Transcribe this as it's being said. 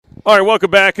All right, welcome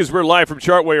back as we're live from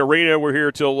Chartway Arena. We're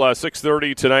here till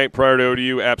 6:30 tonight prior to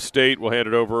ODU App State. We'll hand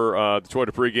it over the Toyota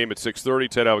pregame at 6:30.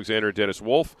 Ted Alexander and Dennis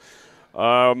Wolf.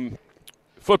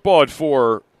 Football at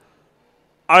 4.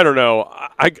 I don't know.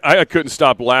 I couldn't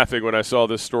stop laughing when I saw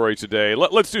this story today.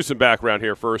 Let's do some background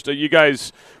here first. You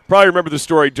guys probably remember the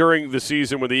story during the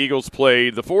season when the Eagles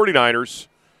played the 49ers,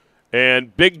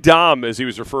 and Big Dom, as he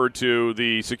was referred to,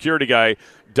 the security guy,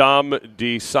 Dom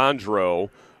DeSandro,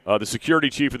 the security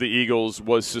chief of the Eagles,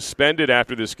 was suspended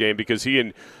after this game because he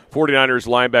and 49ers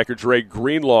linebacker Dre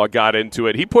Greenlaw got into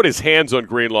it. He put his hands on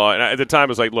Greenlaw, and at the time I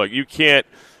was like, look, you can't,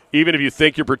 even if you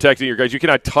think you're protecting your guys, you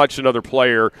cannot touch another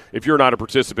player if you're not a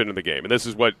participant in the game. And this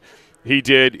is what he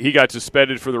did. He got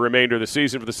suspended for the remainder of the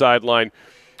season for the sideline.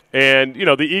 And, you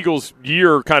know, the Eagles'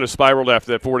 year kind of spiraled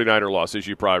after that 49er loss, as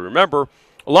you probably remember.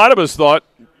 A lot of us thought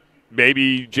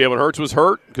maybe Jalen Hurts was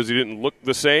hurt because he didn't look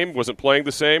the same, wasn't playing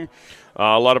the same.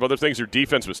 A lot of other things. Their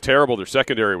defense was terrible. Their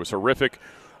secondary was horrific.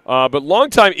 But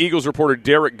longtime Eagles reporter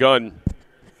Derek Gunn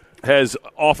has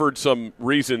offered some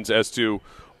reasons as to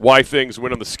why things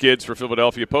went on the skids for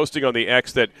Philadelphia, posting on the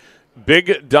X that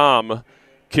Big Dom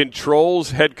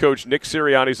controls head coach Nick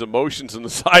Sirianni's emotions on the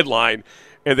sideline,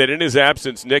 and that in his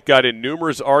absence, Nick got in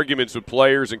numerous arguments with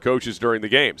players and coaches during the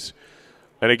games.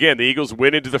 And again, the Eagles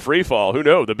went into the free fall. Who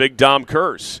knows? The Big Dom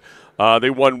curse. They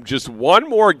won just one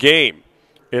more game.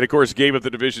 And, of course, gave up the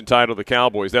division title to the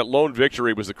Cowboys. That lone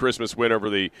victory was the Christmas win over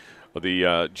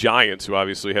the Giants, who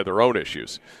obviously had their own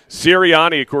issues.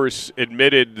 Sirianni, of course,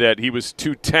 admitted that he was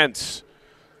too tense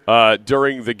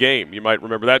during the game. You might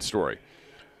remember that story.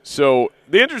 So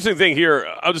the interesting thing here,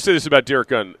 I'll just say this about Derek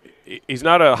Gunn. He's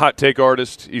not a hot take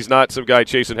artist. He's not some guy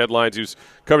chasing headlines. He's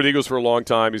covered the Eagles for a long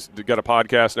time. He's got a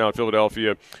podcast now in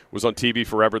Philadelphia, was on TV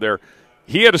forever there.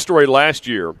 He had a story last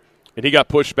year, and he got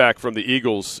pushback from the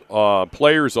Eagles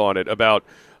players on it about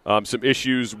some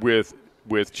issues with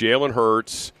Jalen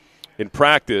Hurts in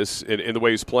practice and in the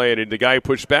way he's playing. And the guy who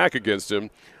pushed back against him,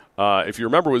 if you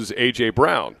remember, was A.J.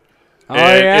 Brown.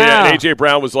 And A.J.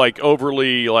 Brown was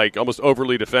almost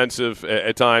overly defensive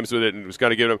at times with it, and was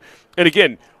kind of giving him. And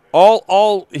again,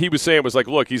 all he was saying was like,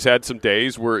 look, he's had some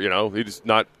days where he's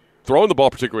not throwing the ball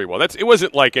particularly well. It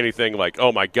wasn't like anything like,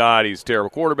 oh my God, he's a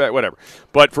terrible quarterback, whatever.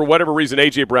 But for whatever reason,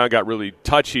 A.J. Brown got really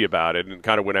touchy about it and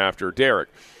kind of went after Derek.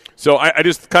 So I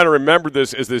just kind of remember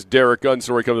this as this Derek Gunn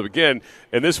story comes up again,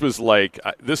 and this was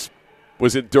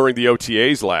during the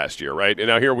OTAs last year, right? And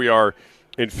now here we are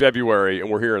in February, and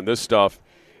we're hearing this stuff.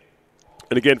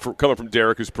 And again, coming from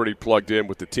Derek, who's pretty plugged in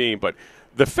with the team. But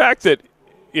the fact that,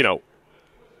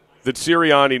 that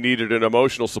Sirianni needed an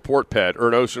emotional support pet, or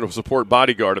an emotional support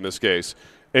bodyguard in this case,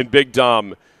 and Big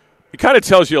Dom, it kind of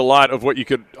tells you a lot of what you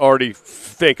could already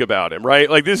think about him, right?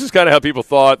 Like, this is kind of how people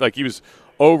thought. Like, he was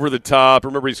over the top.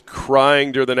 Remember, he's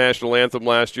crying during the national anthem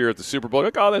last year at the Super Bowl.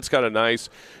 Like, oh, that's kind of nice.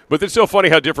 But it's so funny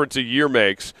how different a year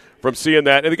makes from seeing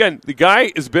that. And again, the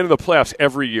guy has been in the playoffs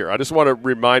every year. I just want to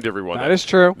remind everyone that. That is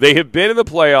true. They have been in the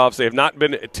playoffs. They have not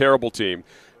been a terrible team.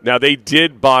 Now, they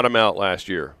did bottom out last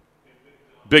year.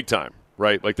 Big time,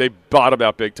 right? Like, they bottomed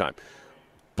out big time.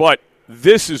 But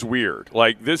this is weird.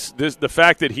 Like, the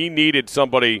fact that he needed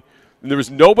somebody, and there was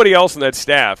nobody else in that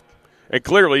staff, and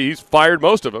clearly he's fired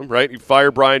most of them, right? He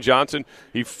fired Brian Johnson.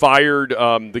 He fired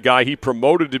the guy he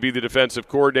promoted to be the defensive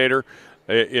coordinator,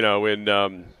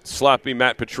 in sloppy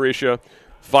Matt Patricia.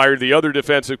 Fired the other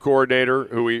defensive coordinator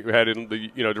who he had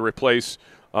to replace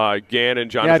Gannon,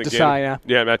 Jonathan Gannon.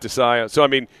 Yeah, Matt Desai. So, I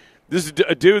mean, this is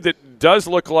a dude that does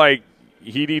look like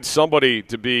he needs somebody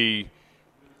to be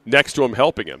next to him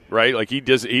helping him, right? Like, he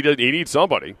needs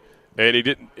somebody, and he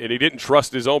didn't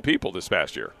trust his own people this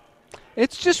past year.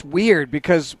 It's just weird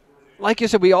because, like you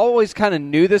said, we always kind of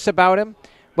knew this about him.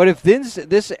 But if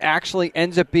this actually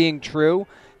ends up being true,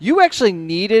 you actually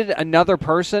needed another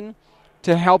person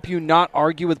to help you not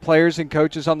argue with players and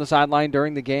coaches on the sideline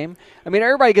during the game. I mean,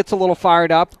 everybody gets a little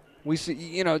fired up. We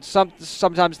see,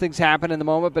 sometimes things happen in the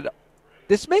moment, but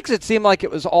this makes it seem like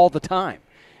it was all the time.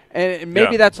 And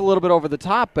maybe that's a little bit over the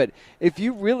top, but if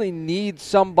you really need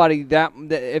somebody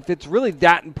if it's really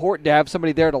that important to have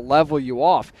somebody there to level you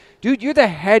off, dude, you're the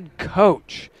head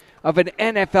coach of an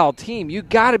NFL team. You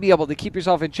got to be able to keep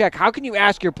yourself in check. How can you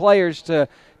ask your players to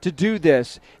do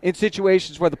this in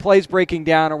situations where the play's breaking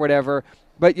down or whatever?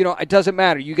 But, it doesn't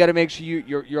matter. You got to make sure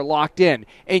you're locked in.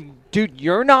 And, dude,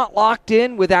 you're not locked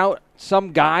in without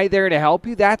some guy there to help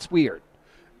you? That's weird.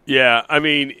 Yeah, I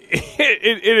mean,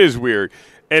 it is weird.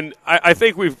 And I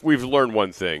think we've learned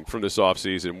one thing from this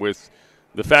offseason with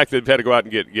the fact that they've had to go out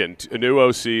and get a new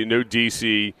OC, a new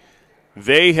DC.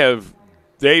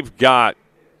 They've got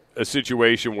a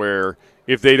situation where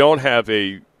if they don't have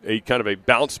a a kind of a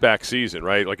bounce-back season,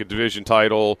 right, like a division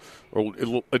title or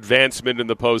advancement in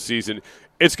the postseason,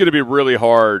 it's going to be really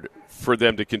hard for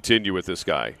them to continue with this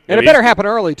guy. And it better happen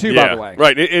early, too, yeah, by the way.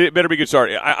 Right. It better be a good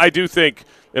start. I do think,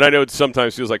 and I know it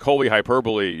sometimes feels like holy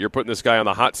hyperbole, you're putting this guy on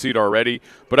the hot seat already,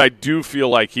 but I do feel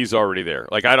like he's already there.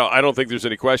 Like, I don't think there's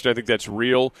any question. I think that's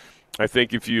real. I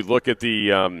think if you look at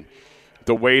the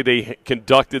way they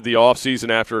conducted the offseason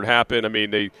after it happened, I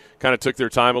mean, they kind of took their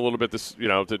time a little bit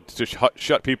to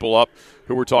shut people up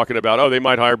who were talking about, oh, they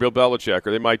might hire Bill Belichick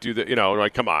or they might do that.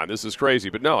 Like, come on, this is crazy.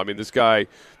 But no, I mean, this guy,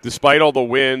 despite all the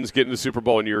wins, getting the Super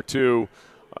Bowl in year 2,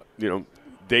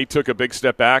 they took a big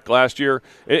step back last year.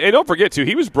 And don't forget, too,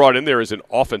 he was brought in there as an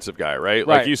offensive guy, right?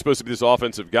 Like, he's supposed to be this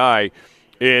offensive guy.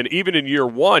 And even in year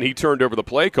 1, he turned over the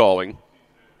play calling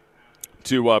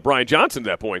to Brian Johnson at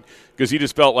that point because he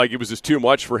just felt like it was just too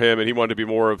much for him and he wanted to be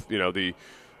more of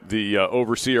the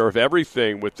overseer of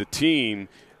everything with the team.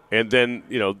 And then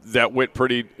that went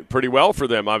pretty well for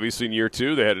them. Obviously in year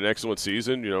 2 they had an excellent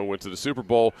season, went to the Super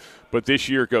Bowl, but this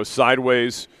year it goes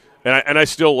sideways. And I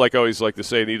still always like to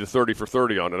say I need a 30 for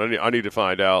 30 on it. I need to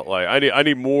find out. Like I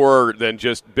need more than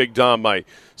just Big Dom, my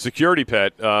security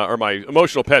pet or my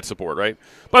emotional pet support. Right.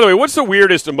 By the way, what's the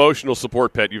weirdest emotional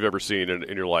support pet you've ever seen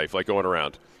in your life, like going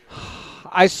around?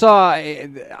 I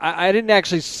didn't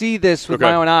actually see this with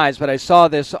my own eyes, but I saw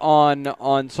this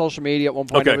on social media at one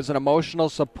point. It was an emotional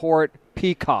support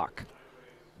peacock.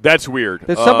 That's weird.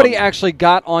 That somebody actually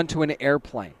got onto an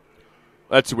airplane.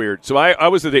 That's weird. So I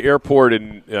was at the airport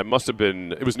and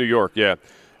it was New York, yeah.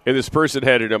 And this person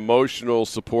had an emotional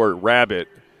support rabbit,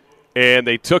 and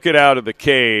they took it out of the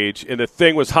cage, and the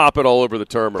thing was hopping all over the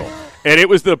terminal. And it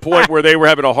was the point where they were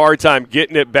having a hard time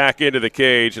getting it back into the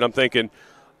cage. And I'm thinking,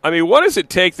 I mean, what does it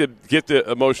take to get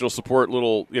the emotional support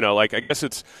little, like I guess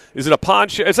is it a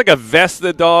poncho? It's like a vest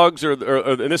that dogs, or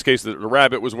in this case the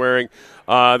rabbit was wearing,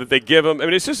 that they give them. I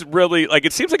mean, it's just really, like,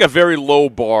 it seems like a very low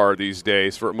bar these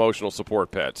days for emotional support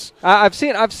pets. I've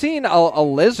seen a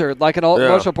lizard, like an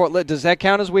emotional support. Does that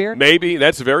count as weird? Maybe.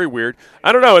 That's very weird.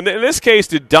 I don't know. In this case,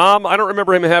 did Dom, I don't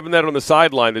remember him having that on the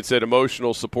sideline that said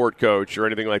emotional support coach or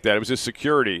anything like that. It was just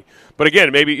security. But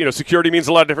again, maybe, security means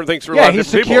a lot of different things for a lot of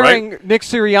different people, right? Yeah, he's securing Nick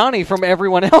Sirianni from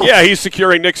everyone else. Yeah, he's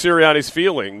securing Nick Sirianni's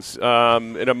feelings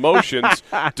and emotions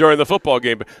during the football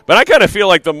game. But I kind of feel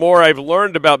like the more I've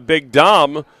learned about Big Dom,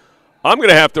 I'm going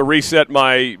to have to reset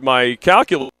my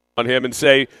calculus on him and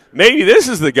say, maybe this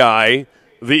is the guy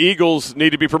the Eagles need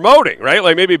to be promoting, right?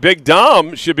 Like maybe Big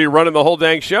Dom should be running the whole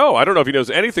dang show. I don't know if he knows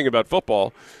anything about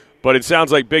football, but it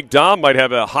sounds like Big Dom might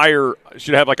have a higher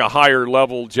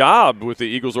level job with the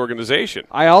Eagles organization.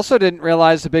 I also didn't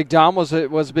realize the Big Dom was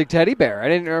a big teddy bear. I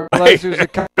didn't realize he was a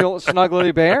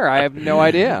snuggly bear. I have no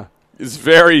idea. It's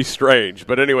very strange.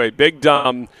 But anyway, Big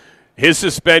Dom, his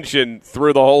suspension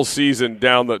threw the whole season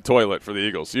down the toilet for the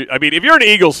Eagles. I mean, if you're an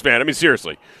Eagles fan, I mean,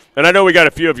 seriously, and I know we got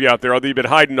a few of you out there, although you've been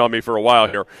hiding on me for a while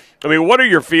here. I mean, what are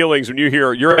your feelings when you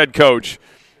hear your head coach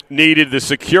needed the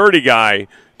security guy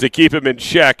to keep him in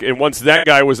check, and once that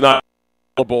guy was not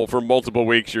available for multiple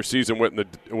weeks, your season went in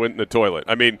the toilet?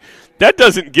 I mean, that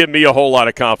doesn't give me a whole lot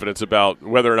of confidence about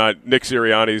whether or not Nick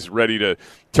Sirianni's ready to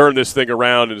turn this thing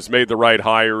around and has made the right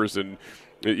hires and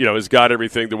has got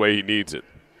everything the way he needs it.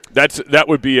 That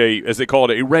would be as they call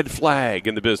it, a red flag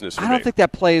in the business for me. I don't think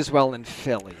that plays well in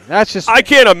Philly. That's just I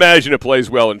can't imagine it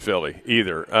plays well in Philly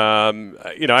either.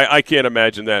 I can't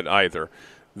imagine that either.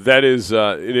 That is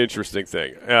an interesting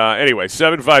thing. Anyway,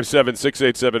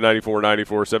 757-687-9494,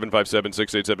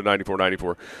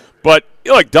 757-687-9494. But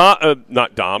like Dom's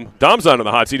not on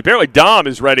the hot seat. Apparently Dom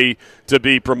is ready to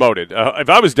be promoted. If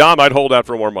I was Dom, I'd hold out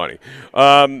for more money.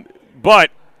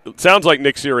 But it sounds like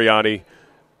Nick Sirianni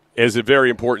has a very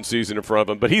important season in front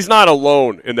of him. But he's not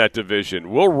alone in that division.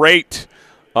 We'll rate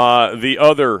the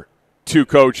other two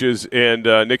coaches and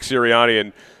Nick Sirianni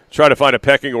and try to find a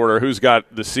pecking order who's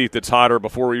got the seat that's hotter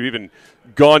before we've even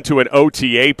gone to an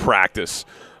OTA practice,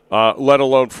 let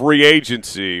alone free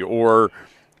agency or,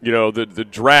 the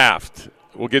draft.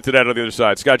 We'll get to that on the other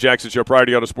side. Scott Jackson Show,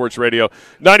 Priority Auto Sports Radio,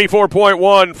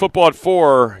 94.1, Football at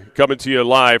 4, coming to you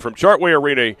live from Chartway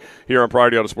Arena here on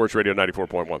Priority Auto Sports Radio,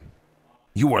 94.1.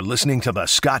 You are listening to The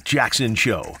Scott Jackson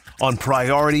Show on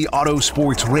Priority Auto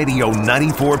Sports Radio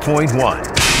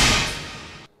 94.1.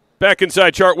 Back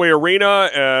inside Chartway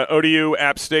Arena, ODU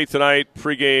App State tonight.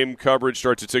 Pregame coverage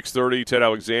starts at 6:30. Ted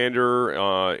Alexander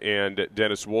and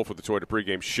Dennis Wolf with the Toyota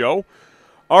pregame show.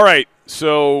 All right,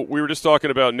 so we were just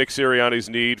talking about Nick Sirianni's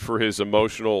need for his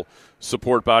emotional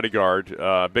support bodyguard,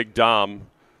 Big Dom.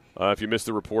 If you missed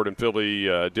the report in Philly,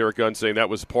 Derek Gunn saying that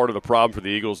was part of the problem for the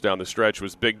Eagles down the stretch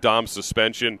was Big Dom's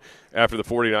suspension after the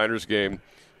 49ers game.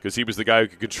 because he was the guy who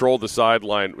could control the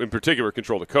sideline, in particular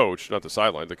control the coach, not the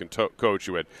sideline, the coach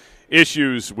who had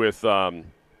issues with,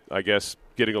 I guess,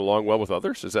 getting along well with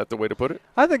others. Is that the way to put it?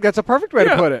 I think that's a perfect way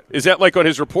to put it. Is that like on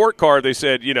his report card they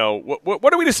said, what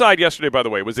did we decide yesterday, by the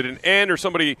way? Was it an N or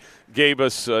somebody gave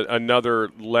us another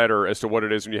letter as to what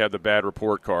it is when you have the bad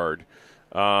report card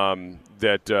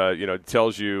that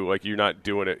tells you, like, you're not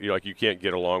doing it, like you can't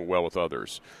get along well with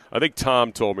others. I think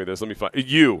Tom told me this. Let me find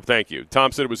you. Thank you.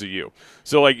 Tom said it was a U.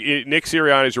 So, like, Nick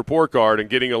Sirianni's report card and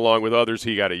getting along with others,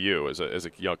 he got a U as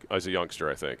a youngster,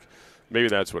 I think. Maybe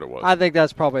that's what it was. I think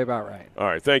that's probably about right. All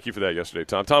right. Thank you for that yesterday,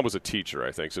 Tom. Tom was a teacher,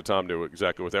 I think, so Tom knew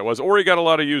exactly what that was. Or he got a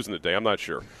lot of U's in the day. I'm not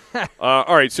sure.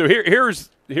 All right. So here's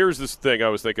this thing I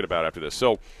was thinking about after this.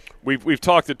 So we've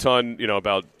talked a ton,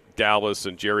 about Dallas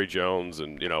and Jerry Jones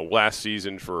and, last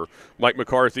season for Mike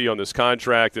McCarthy on this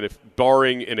contract. And if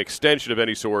barring an extension of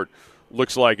any sort,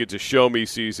 looks like it's a show-me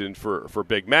season for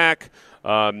Big Mac.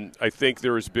 I think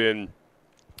there has been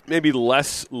maybe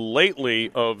less lately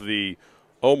of the –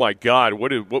 oh, my God,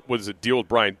 what was the deal with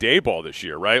Brian Daboll this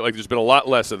year, right? Like, there's been a lot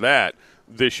less of that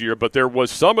this year, but there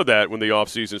was some of that when the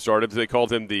offseason started. They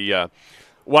called him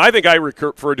I think I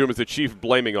refer to him as the chief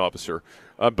blaming officer,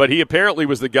 but he apparently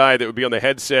was the guy that would be on the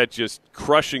headset just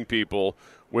crushing people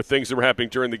with things that were happening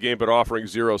during the game but offering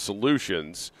zero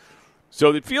solutions.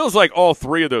 So it feels like all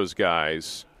three of those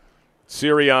guys,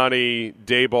 Sirianni,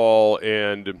 Daboll,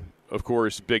 and, of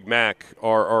course, Big Mac,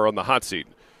 are on the hot seat.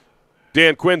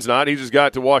 Dan Quinn's not. He just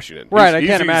got to Washington. Right, I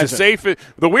can't imagine.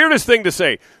 The weirdest thing to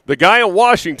say, the guy in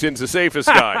Washington's the safest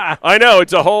guy. I know,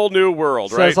 it's a whole new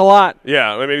world, right? Says a lot.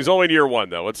 Yeah, I mean, he's only in year one,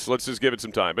 though. Let's just give it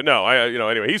some time. But no,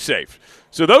 anyway, he's safe.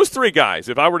 So those three guys,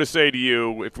 if I were to say to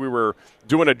you, if we were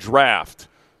doing a draft,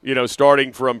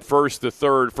 starting from first to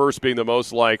third, first being the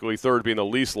most likely, third being the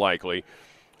least likely,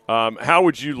 how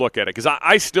would you look at it? Because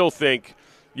I still think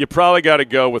you probably got to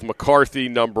go with McCarthy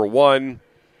number one,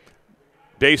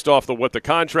 based off of what the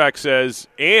contract says,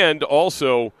 and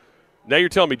also now you're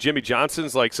telling me Jimmy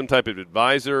Johnson's like some type of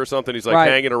advisor or something. He's like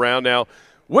hanging around now.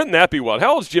 Wouldn't that be wild?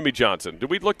 How old is Jimmy Johnson?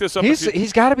 Did we look this up?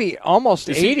 He's got to be almost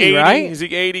 80, right? Is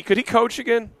he 80? Could he coach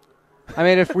again? I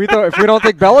mean, if we don't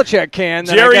think Belichick can,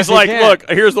 then Jerry's I guess look,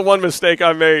 here's the one mistake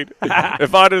I made.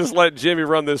 If I'd just let Jimmy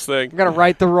run this thing. I'm going to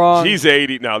right the wrong. He's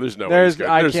 80. No, there's no way.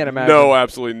 I can't imagine. No,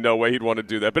 absolutely no way he'd want to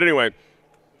do that. But anyway,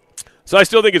 so I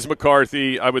still think it's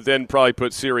McCarthy. I would then probably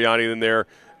put Sirianni in there.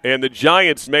 And the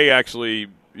Giants may actually,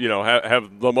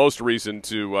 have the most reason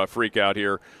to freak out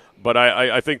here. But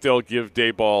I think they'll give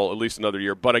Daboll at least another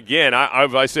year. But again,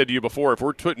 I said to you before, if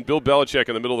we're putting Bill Belichick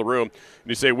in the middle of the room and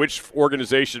you say which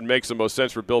organization makes the most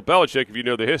sense for Bill Belichick, if you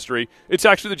know the history, it's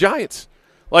actually the Giants.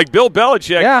 Like, Bill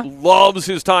Belichick loves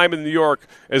his time in New York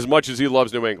as much as he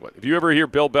loves New England. If you ever hear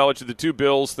Bill Belichick, the two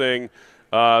Bills thing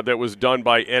that was done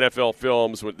by NFL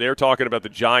Films, when they're talking about the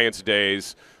Giants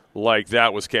days, like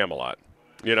that was Camelot,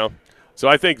 So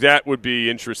I think that would be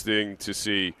interesting to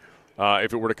see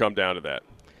if it were to come down to that.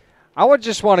 I would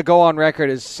just want to go on record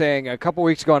as saying a couple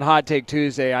weeks ago on Hot Take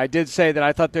Tuesday, I did say that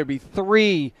I thought there'd be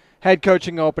 3 head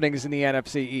coaching openings in the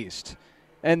NFC East,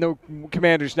 and the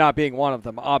Commanders not being one of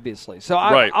them, obviously. So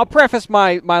I'll preface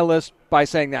my list by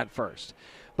saying that first.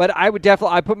 But I would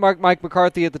definitely put Mike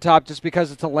McCarthy at the top just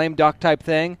because it's a lame duck type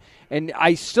thing, and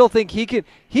I still think he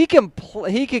can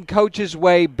coach his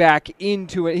way back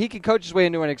into it. He can coach his way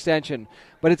into an extension,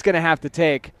 but it's going to have to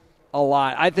take a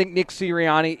lot. I think Nick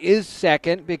Sirianni is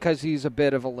second because he's a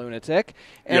bit of a lunatic,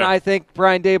 and I think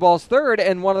Brian Daboll's third.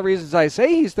 And one of the reasons I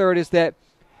say he's third is that,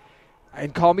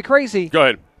 and call me crazy, go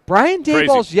ahead, Brian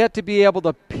Daboll's yet to be able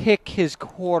to pick his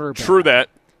quarterback. True that.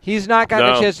 He's not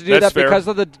gotten a chance to do that because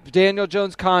of the Daniel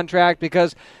Jones contract,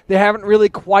 because they haven't really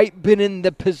quite been in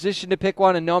the position to pick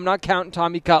one. And no, I'm not counting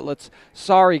Tommy Cutlets.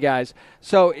 Sorry, guys.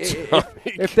 So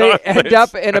if they end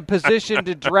up in a position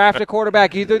to draft a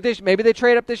quarterback, maybe they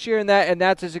trade up this year, and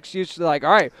that's his excuse to like,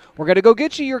 all right, we're going to go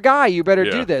get you your guy. You better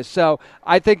do this. So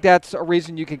I think that's a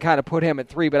reason you can kind of put him at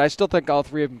 3, but I still think all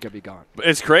 3 of them could be gone.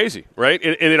 It's crazy, right?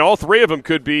 And then all 3 of them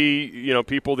could be,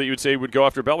 people that you would say would go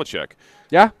after Belichick.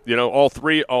 Yeah. All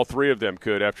three of them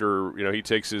could after, he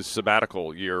takes his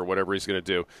sabbatical year or whatever he's going to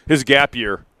do. His gap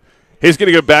year. He's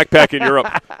going to go backpack in Europe.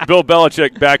 Bill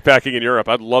Belichick backpacking in Europe.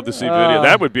 I'd love to see a video.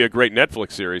 That would be a great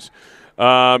Netflix series.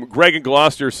 Greg in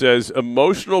Gloucester says,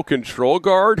 emotional control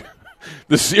guard?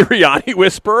 The Sirianni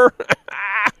whisperer?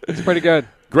 It's pretty good.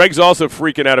 Greg's also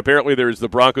freaking out. Apparently, the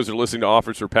Broncos are listening to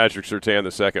offers for Patrick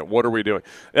Surtain II. What are we doing?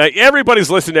 Everybody's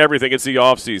listening to everything. It's the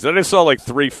offseason. I just saw like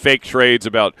 3 fake trades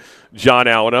about John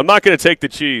Allen. I'm not going to take the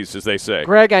cheese, as they say.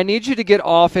 Greg, I need you to get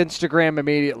off Instagram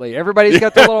immediately. Everybody's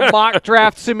got the little mock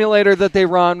draft simulator that they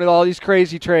run with all these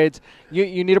crazy trades.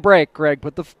 You need a break, Greg.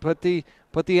 Put the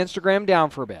Instagram down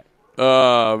for a bit.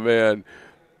 Oh, man.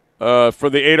 For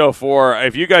the 804,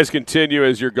 if you guys continue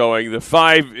as you're going, in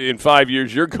 5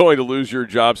 years, you're going to lose your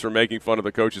jobs for making fun of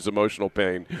the coach's emotional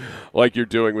pain like you're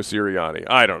doing with Sirianni.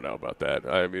 I don't know about that.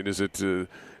 I mean, is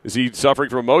he suffering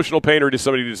from emotional pain, or does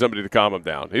somebody need somebody to calm him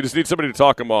down? He just needs somebody to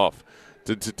talk him off.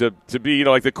 To be,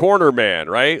 like the corner man,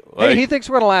 right? Hey, he thinks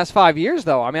we're going to last 5 years,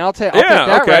 though. I mean, I'll take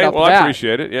that okay. right off Well, the I bat.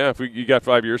 appreciate it. Yeah, if you got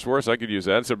 5 years for us, I could use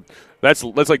that. So that's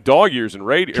like dog years in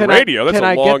radio. That's a long time. Can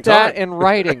I get that in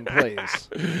writing, please?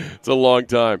 It's a long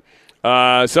time.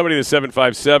 Somebody in the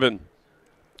 757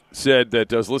 said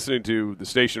that I was listening to the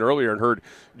station earlier and heard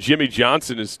Jimmy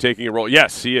Johnson is taking a role.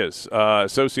 Yes, he is.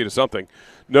 Associate of something.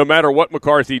 No matter what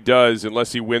McCarthy does,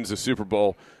 unless he wins the Super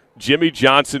Bowl, Jimmy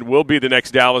Johnson will be the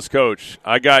next Dallas coach.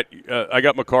 I got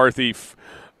McCarthy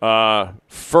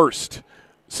first.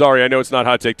 Sorry, I know it's not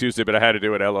Hot Take Tuesday, but I had to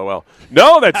do it. LOL.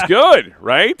 No, that's good,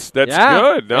 right? That's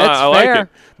good. No, I like it.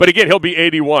 But again, he'll be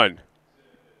 81.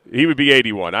 He would be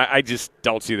 81. I just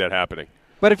don't see that happening.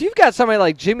 But if you've got somebody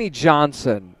like Jimmy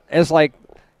Johnson as like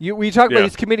we talk about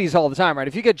these committees all the time, right?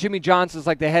 If you get Jimmy Johnson as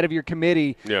like the head of your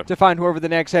committee to find whoever the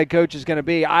next head coach is going to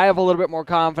be, I have a little bit more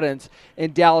confidence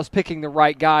in Dallas picking the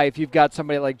right guy if you've got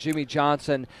somebody like Jimmy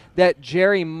Johnson that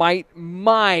Jerry might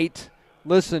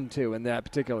listen to in that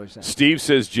particular sense. Steve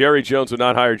says Jerry Jones would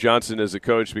not hire Johnson as a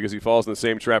coach because he falls in the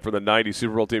same trap for the 90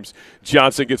 Super Bowl teams.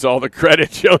 Johnson gets all the credit.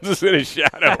 Jones is in his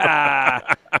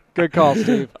shadow. Good call,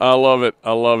 Steve. I love it.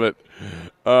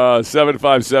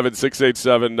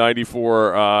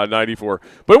 757-687-9494.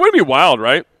 But it would be wild,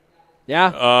 right?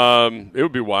 Yeah. It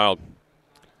would be wild.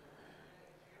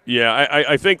 Yeah,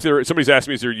 I think somebody's asked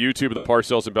me, is there YouTube of the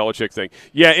Parcells and Belichick thing?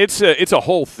 Yeah, it's a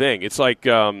whole thing. It's like it's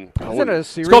called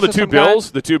The Two Bills.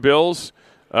 The Two Bills.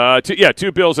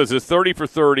 Two Bills as a 30 for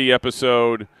 30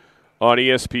 episode on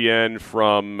ESPN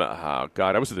from I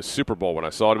was at the Super Bowl when I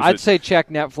saw it. I'd say check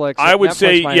Netflix. I would Netflix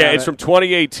say it's from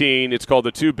 2018. It's called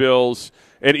The Two Bills,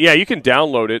 and you can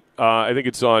download it. I think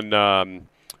it's on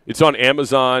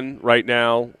Amazon right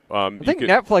now. I think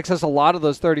Netflix has a lot of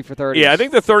those 30 for 30s. Yeah, I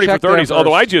think the 30 for 30s,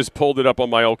 although I just pulled it up on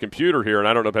my old computer here, and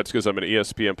I don't know if that's because I'm an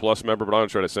ESPN Plus member, but I'm going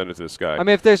to try to send it to this guy. I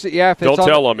mean, if it's don't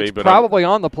tell on me, it's but probably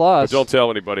on the Plus. But don't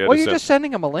tell anybody. Well, you're just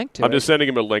sending him a link to it. I'm just sending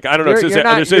him a link. I don't know. You're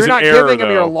not giving him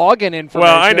your login information.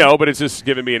 Well, I know, but it's just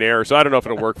giving me an error, so I don't know if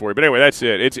it'll work for you. But anyway, that's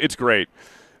it. It's great.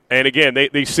 And again,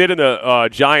 they sit in the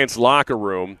Giants locker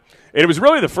room, and it was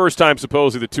really the first time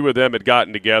supposedly the two of them had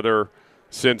gotten together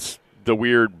since the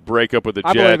weird breakup with the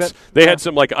Jets. They had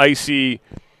some like icy.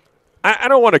 I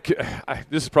don't want to.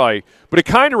 This is probably, but it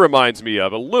kind of reminds me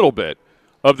of a little bit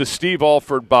of the Steve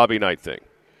Alford Bobby Knight thing,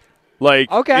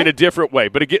 like in a different way.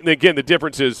 But again, the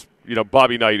difference is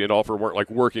Bobby Knight and Alford weren't like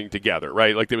working together,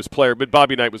 right? Like there was but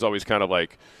Bobby Knight was always kind of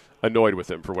like annoyed with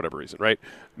him for whatever reason, right?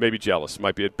 Maybe jealous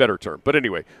might be a better term. But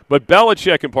anyway,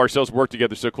 Belichick and Parcells worked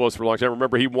together so close for a long time.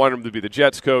 Remember, he wanted him to be the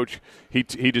Jets coach. He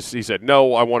said,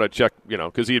 no, I want to check,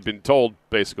 because he had been told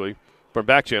basically from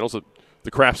back channels that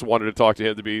the Krafts wanted to talk to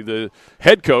him to be the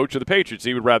head coach of the Patriots.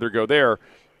 He would rather go there.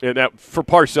 And that for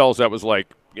Parcells, that was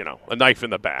like, a knife in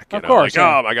the back. Of course. Like,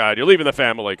 oh, my God, you're leaving the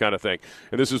family kind of thing.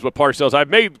 And this is what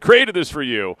Parcells, created this for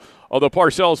you. Although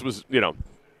Parcells was,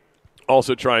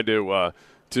 also trying to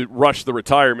rush the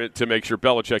retirement to make sure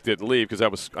Belichick didn't leave, because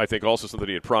that was, I think, also something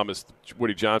he had promised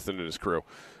Woody Johnson and his crew,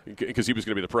 because he was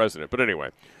going to be the president. But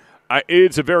anyway,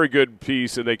 it's a very good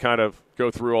piece, and they kind of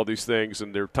go through all these things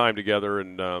and their time together.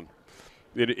 And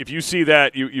if you see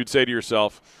that, you'd say to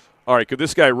yourself, all right, could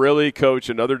this guy really coach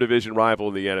another division rival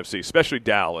in the NFC, especially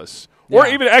Dallas? Yeah. Or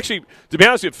even, actually, to be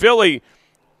honest with you, Philly,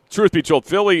 truth be told,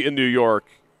 Philly in New York,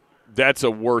 that's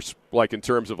a worse, like in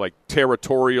terms of like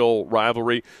territorial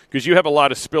rivalry, because you have a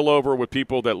lot of spillover with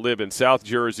people that live in South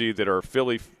Jersey that are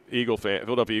Philadelphia Eagle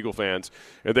fans,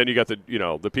 and then you got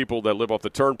the people that live off the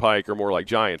Turnpike are more like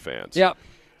Giant fans. Yep.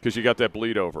 Because you got that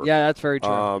bleed over. Yeah, that's very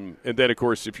true. And then of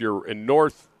course, if you're in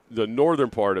the northern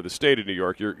part of the state of New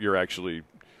York, you're actually,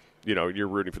 you're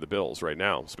rooting for the Bills right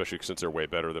now, especially since they're way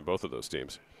better than both of those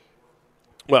teams.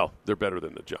 Well, they're better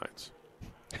than the Giants.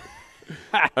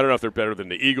 I don't know if they're better than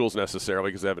the Eagles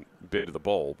necessarily, because they haven't been to the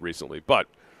bowl recently, but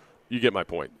you get my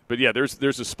point. But yeah, there's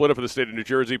a split up of the state of New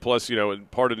Jersey, plus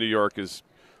part of New York is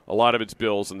a lot of it's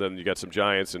Bills, and then you got some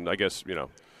Giants, and I guess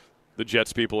the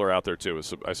Jets people are out there too,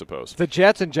 I suppose. The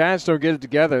Jets and Giants don't get it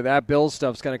together, that Bills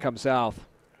stuff's going to come south.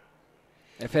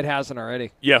 if it hasn't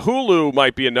already. Yeah, Hulu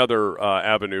might be another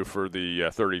avenue for the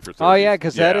 30 for 30. Oh yeah,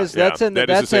 because that's in the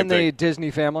the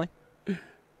Disney family.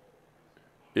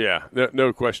 Yeah,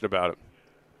 no question about it.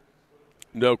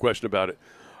 No question about it.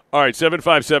 All right,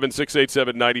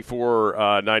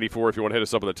 757-687-9494 if you want to hit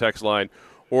us up on the text line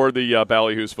or the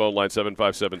Ballyhoo's phone line,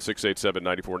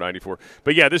 757-687-9494.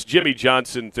 But, yeah, this Jimmy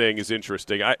Johnson thing is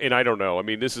interesting. I don't know. I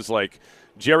mean, this is like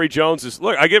Jerry Jones is –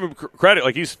 look, I give him credit.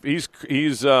 Like he's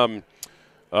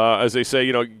as they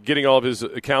say, getting all of his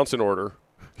accounts in order,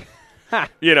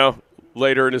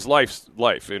 later in his life,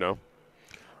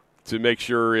 to make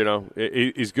sure,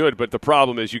 he's good. But the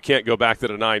problem is you can't go back to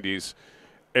the 90s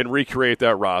and recreate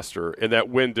that roster and that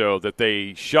window that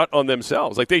they shut on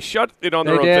themselves. Like they shut it on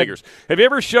their own fingers. Have you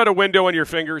ever shut a window on your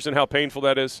fingers and how painful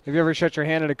that is? Have you ever shut your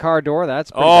hand in a car door? That's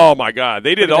pretty bad. My God.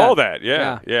 They did all that.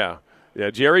 Yeah.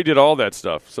 Jerry did all that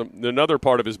stuff. Another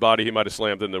part of his body he might have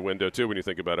slammed in the window, too, when you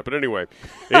think about it. But anyway,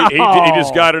 he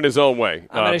just got in his own way. He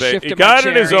got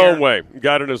in his own way.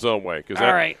 Got in his own way.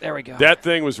 All right, there we go. That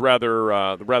thing was rather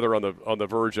on the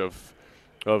verge of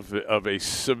a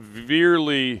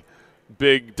severely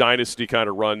big dynasty kind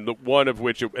of run, one of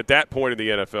which at that point in the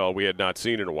NFL we had not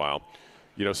seen in a while,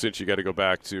 since you got to go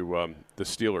back to the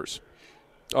Steelers.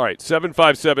 All right,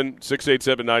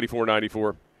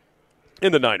 757-687-9494.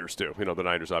 And the Niners, too. The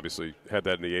Niners obviously had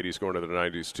that in the 80s, going to the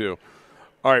 90s, too.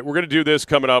 All right, we're going to do this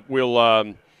coming up.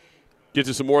 We'll get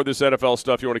to some more of this NFL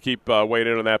stuff. You want to keep weighing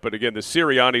in on that. But, again, the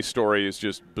Sirianni story is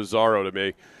just bizarro to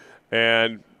me.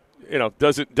 And,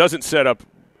 doesn't set up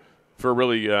for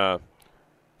really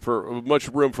for much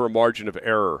room for a margin of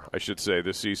error, I should say,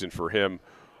 this season for him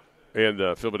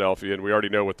and Philadelphia. And we already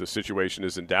know what the situation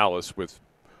is in Dallas with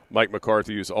Mike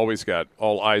McCarthy, who's always got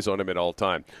all eyes on him at all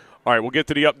time. All right, we'll get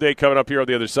to the update coming up here on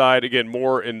the other side. Again,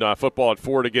 more in football at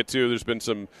 4 to get to. There's been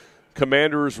some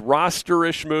Commanders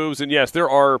roster-ish moves. And, yes, there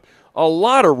are a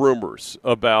lot of rumors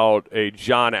about a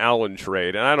John Allen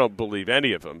trade, and I don't believe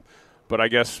any of them. But I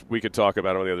guess we could talk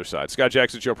about it on the other side. Scott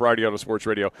Jackson Show, Priority Auto Sports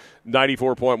Radio,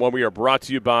 94.1. We are brought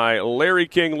to you by Larry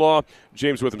King Law.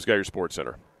 James Witham's got your Sports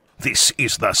Center. This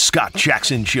is the Scott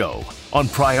Jackson Show on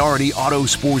Priority Auto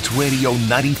Sports Radio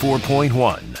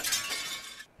 94.1.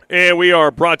 And we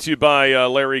are brought to you by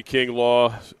Larry King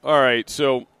Law. All right,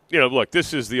 so, look,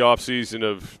 this is the offseason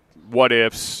of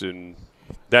what-ifs and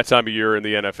that time of year in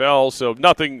the NFL, so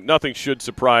nothing should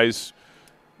surprise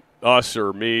us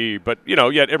or me, but,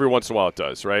 yet every once in a while it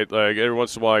does, right? Like, every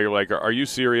once in a while you're like, are you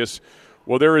serious?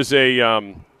 Well, there is a,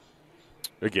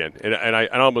 again, and I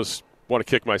almost want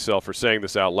to kick myself for saying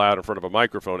this out loud in front of a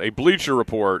microphone, a Bleacher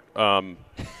Report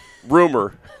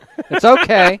rumor. It's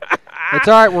okay. It's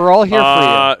all right. We're all here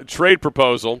for you. Trade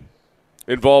proposal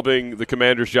involving the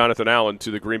Commanders' Jonathan Allen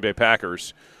to the Green Bay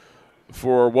Packers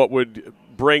for what would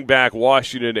bring back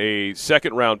Washington a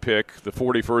second-round pick, the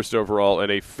 41st overall,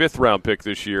 and a fifth-round pick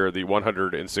this year, the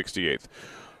 168th.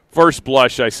 First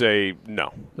blush, I say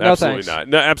no. Absolutely not.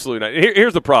 No, absolutely not.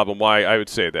 Here's the problem why I would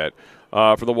say that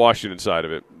for the Washington side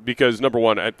of it. Because, number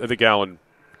one, I think Allen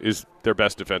is their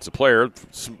best defensive player.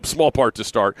 Small place to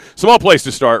start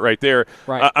right there.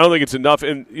 Right. I don't think it's enough.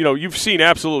 And, you've seen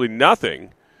absolutely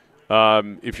nothing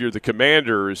if you're the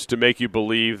Commanders to make you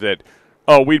believe that,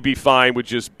 we'd be fine with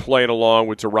just playing along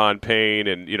with Daron Payne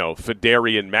and,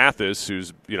 Fedarian Mathis,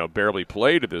 who's, barely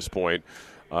played at this point,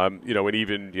 and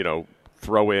even,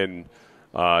 throw in,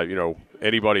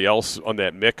 anybody else on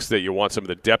that mix that you want, some of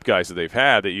the depth guys that they've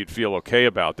had, that you'd feel okay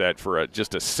about that for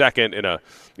just a second and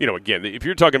again, if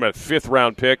you're talking about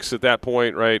fifth-round picks at that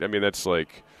point, right, I mean, that's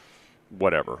like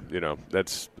whatever,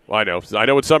 that's – I know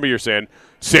what some of you are saying.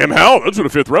 Sam Howell, that's what a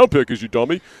fifth-round pick is, you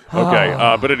dummy.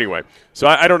 Okay, but anyway. So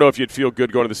I don't know if you'd feel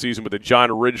good going to the season with a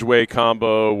John Ridgeway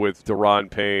combo with Daron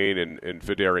Payne and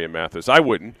Fedarian Mathis. I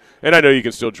wouldn't. And I know you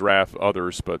can still draft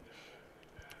others, but,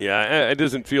 yeah, it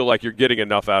doesn't feel like you're getting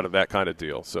enough out of that kind of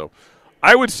deal. So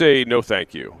I would say no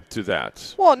thank you to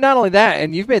that. Well, not only that,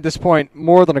 and you've made this point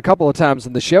more than a couple of times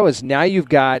in the show, is now you've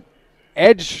got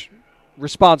edge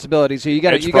responsibility. So you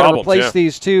got to replace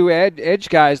these two edge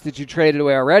guys that you traded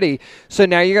away already. So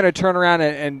now you're going to turn around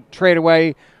and trade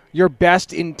away your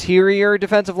best interior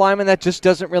defensive lineman. That just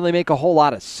doesn't really make a whole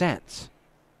lot of sense.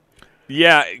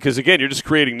 Yeah, because again, you're just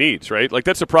creating needs, right? Like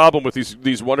that's the problem with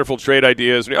these wonderful trade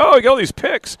ideas. You got all these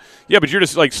picks. Yeah, but you're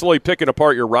just like slowly picking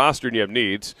apart your roster, and you have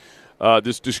needs.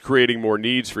 Just creating more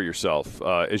needs for yourself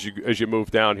as you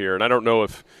move down here. And I don't know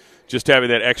if just having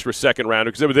that extra second rounder,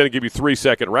 because it would then give you 3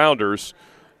 second-rounders,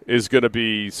 is going to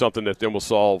be something that then will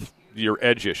solve your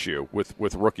edge issue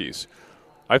with rookies.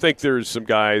 I think there's some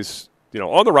guys,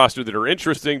 on the roster that are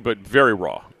interesting but very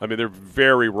raw. I mean, they're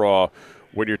very raw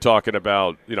when you're talking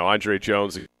about, Andre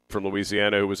Jones, from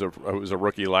Louisiana who was a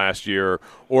rookie last year,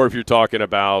 or if you're talking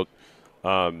about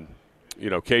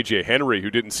KJ Henry, who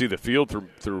didn't see the field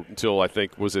through until I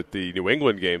think was it the New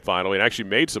England game finally, and actually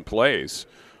made some plays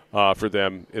for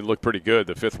them. It looked pretty good,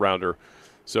 the 5th rounder.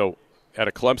 So out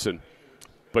of Clemson,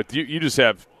 but you just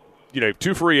have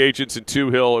 2 free agents and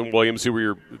 2 Hill and Williams, who were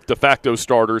your de facto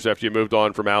starters after you moved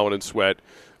on from Allen and Sweat.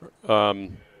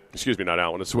 Excuse me, not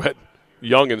Allen and Sweat.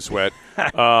 Young and Sweat.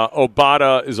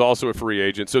 Obata is also a free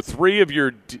agent. So 3 of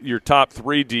your top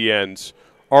 3 DNs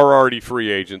are already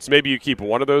free agents. Maybe you keep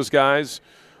one of those guys,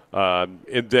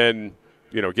 and then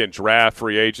again, draft,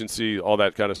 free agency, all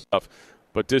that kind of stuff.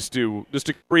 But just to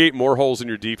create more holes in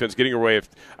your defense, getting away.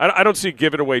 I don't see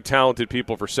giving away talented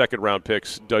people for second-round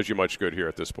picks does you much good here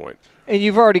at this point. And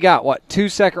you've already got 2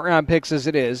 second-round picks as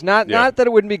it is. Not that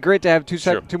it wouldn't be great to have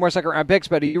 2 more second-round picks,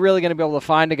 but are you really going to be able to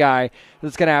find a guy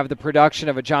that's going to have the production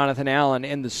of a Jonathan Allen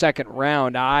in the second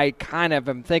round? I kind of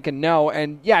am thinking no.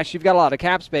 And yes, you've got a lot of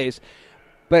cap space,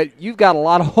 but you've got a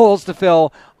lot of holes to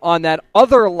fill on that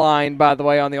other line. By the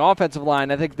way, on the offensive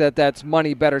line, I think that's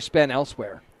money better spent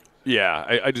elsewhere.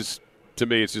 Yeah, to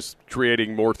me, it's just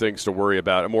creating more things to worry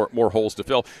about and more holes to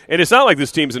fill. And it's not like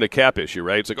this team's in a cap issue,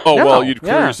 right? It's like, you'd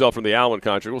clear yourself from the Allen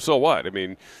contract. Well, so what? I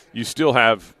mean, you still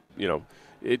have,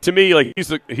 to me, like he's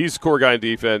the core guy in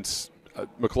defense.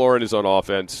 McLaurin is on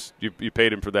offense. You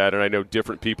paid him for that, and I know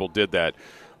different people did that.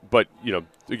 But,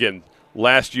 again,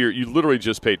 last year, you literally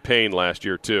just paid Payne last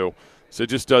year too. So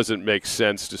it just doesn't make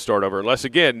sense to start over unless,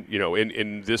 again,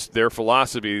 in their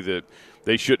philosophy that –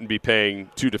 they shouldn't be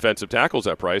paying 2 defensive tackles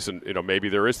that price, and maybe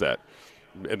there is that.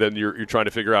 And then you're trying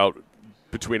to figure out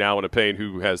between Allen and Payne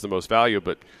who has the most value.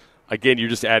 But again, you're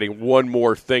just adding one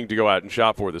more thing to go out and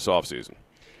shop for this offseason.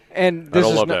 And this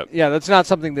is not, that's not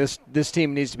something this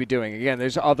team needs to be doing. Again,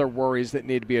 there's other worries that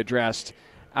need to be addressed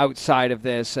outside of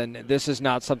this, and this is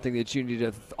not something that you need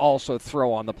to also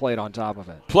throw on the plate on top of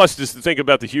it. Plus, just to think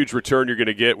about the huge return you're going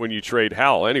to get when you trade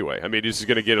Howell anyway. I mean, this is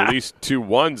going to get at least 2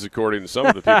 1s according to some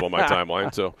of the people on my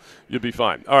timeline, so you'll be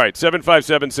fine. All right,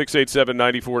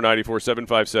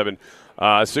 757-687-9494,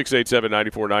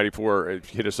 757-687-9494.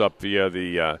 Hit us up via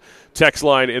the text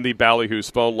line in the Ballyhoo's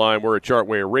phone line. We're at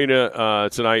Chartway Arena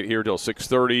tonight here till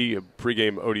 6:30,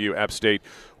 pregame ODU App State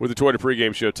with the Toyota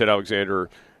pregame show. Ted Alexander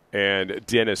and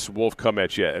Dennis Wolf come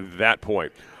at you at that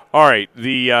point. All right,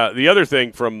 the other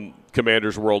thing from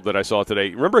Commanders World that I saw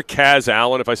today, remember Kaz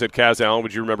Allen? If I said Kaz Allen,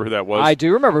 would you remember who that was? I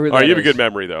do remember who that is. All right, you have a good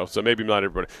memory, though, so maybe not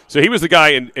everybody. So he was the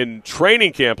guy in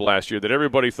training camp last year that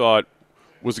everybody thought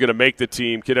was going to make the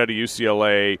team, kid out of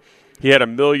UCLA. He had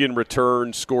 1 million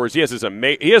return scores. He has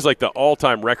like the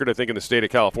all-time record, I think, in the state of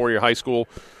California high school,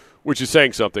 which is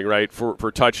saying something, right,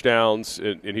 for touchdowns.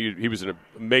 And he was an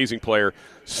amazing player.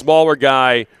 Smaller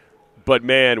guy. But,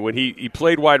 man, when he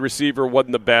played wide receiver,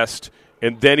 wasn't the best,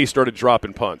 and then he started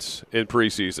dropping punts in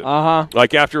preseason.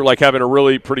 Like after having a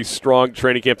really pretty strong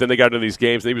training camp, then they got into these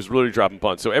games, and he was really dropping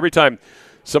punts. So every time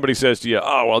somebody says to you,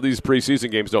 oh, well, these preseason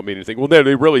games don't mean anything, well,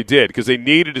 they really did because they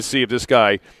needed to see if this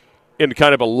guy – in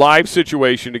kind of a live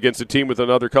situation against a team with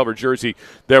another colored jersey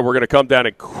that we're going to come down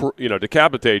and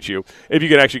decapitate you if you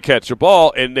can actually catch the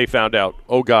ball, and they found out,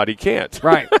 oh, God, he can't.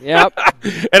 Right, yep.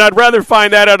 And I'd rather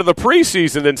find that out of the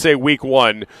preseason than, say, week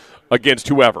 1 against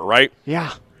whoever, right?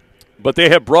 Yeah. But they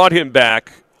have brought him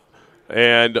back,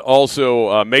 and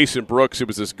also Mason Brooks, who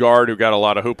was this guard who got a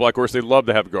lot of hoopla. Of course, they love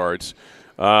to have guards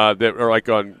that are like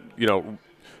on,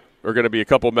 are going to be a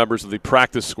couple members of the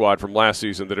practice squad from last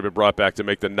season that have been brought back to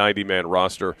make the 90-man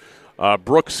roster.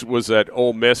 Brooks was at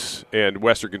Ole Miss and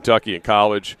Western Kentucky in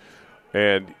college,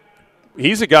 and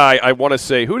he's a guy I want to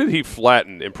say, who did he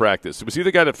flatten in practice? Was he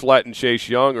the guy that flattened Chase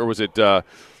Young, or was it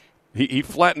he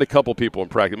flattened a couple people in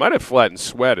practice? He might have flattened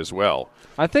Sweat as well.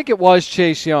 I think it was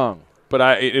Chase Young.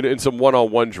 But in some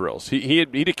one-on-one drills. He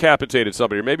decapitated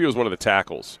somebody, or maybe it was one of the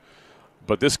tackles.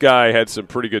 But this guy had some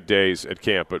pretty good days at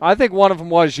camp. But I think one of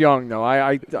them was Young, though.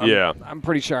 I'm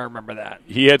pretty sure I remember that.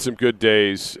 He had some good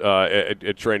days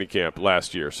at training camp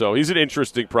last year. So he's an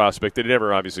interesting prospect. They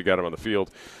never obviously got him on the field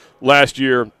last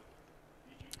year.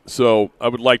 So I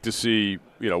would like to see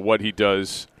what he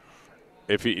does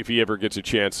if he ever gets a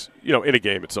chance in a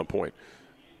game at some point.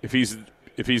 If he's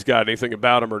got anything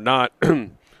about him or not.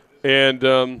 And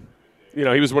he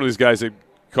was one of these guys that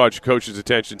caught coach's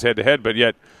attentions head to head, but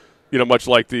yet. Much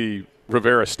like the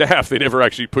Rivera staff, they never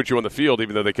actually put you on the field,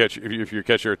 even though they catch if you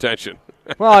catch your attention.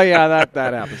 Well, yeah, that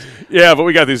happens. Yeah, but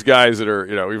we got these guys that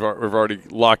are we've already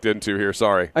locked into here.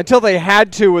 Sorry, until they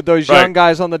had to with those young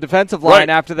guys on the defensive line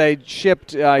after they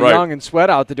shipped Young and Sweat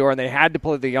out the door, and they had to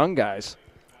play the young guys.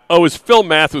 Oh, Phil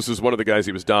Mathis was one of the guys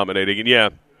he was dominating, and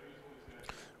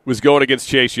was going against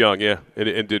Chase Young, yeah,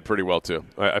 and did pretty well too.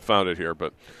 I found it here,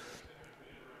 but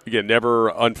again, never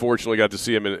unfortunately got to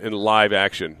see him in live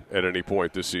action at any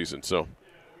point this season. So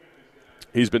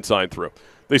he's been signed through.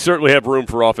 They certainly have room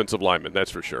for offensive linemen,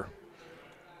 that's for sure.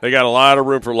 They got a lot of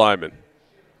room for linemen,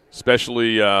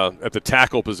 especially at the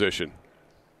tackle position.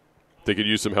 They could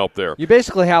use some help there. You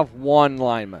basically have one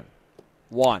lineman.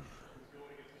 One.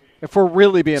 If we're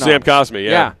really being Sam honest. Cosmi,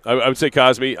 yeah. I would say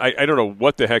Cosmi. I don't know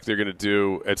what the heck they're going to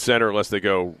do at center unless they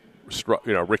go,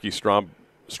 Ricky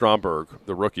Stromberg,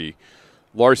 the rookie.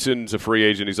 Larson's a free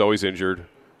agent. He's always injured.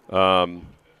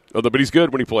 But he's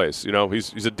good when he plays.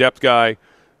 He's a depth guy.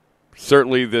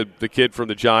 Certainly the kid from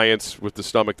the Giants with the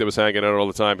stomach that was hanging out all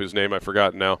the time, whose name I've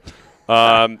forgotten now.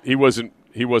 He wasn't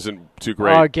too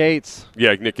great. Gates.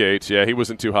 Yeah, Nick Gates. Yeah, he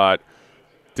wasn't too hot.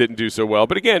 Didn't do so well.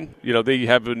 But again, they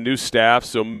have a new staff,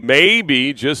 so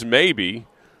maybe, just maybe,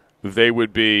 they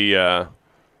would be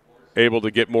able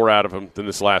to get more out of him than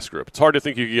this last group. It's hard to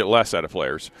think you could get less out of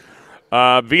players.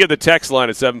 Via the text line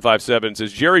at 757,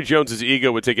 says Jerry Jones's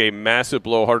ego would take a massive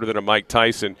blow harder than a Mike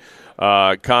Tyson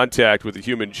contact with the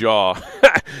human jaw.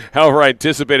 However, I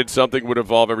anticipated something would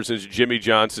evolve ever since Jimmy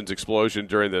Johnson's explosion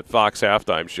during the Fox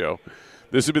halftime show.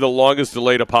 This would be the longest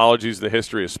delayed apologies in the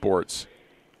history of sports.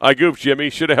 I goofed,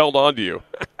 Jimmy. Should have held on to you.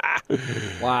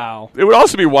 Wow. It would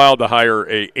also be wild to hire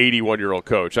a 81-year-old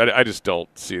coach. I just don't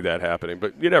see that happening,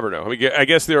 but you never know. I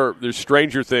guess there's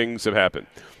stranger things have happened.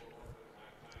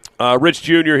 Rich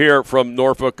Jr. here from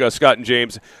Norfolk, Scott and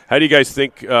James. How do you guys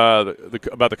think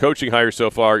about the coaching hire so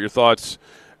far? Your thoughts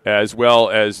as well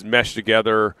as mesh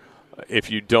together. If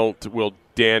you don't, will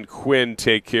Dan Quinn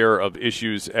take care of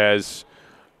issues as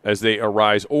they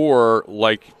arise, or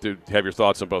like to have your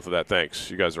thoughts on both of that? Thanks.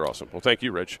 You guys are awesome. Well, thank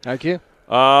you, Rich. Thank you.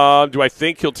 Do I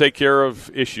think he'll take care of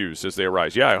issues as they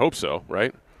arise? Yeah, I hope so,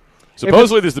 right?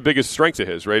 Supposedly, this is the biggest strength of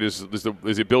his, right, is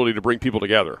the ability to bring people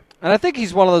together. And I think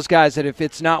he's one of those guys that if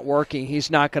it's not working,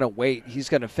 he's not going to wait. He's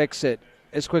going to fix it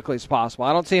as quickly as possible.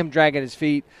 I don't see him dragging his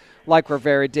feet like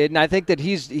Rivera did, and I think that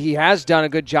he has done a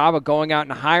good job of going out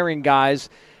and hiring guys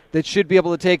that should be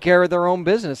able to take care of their own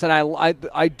business. And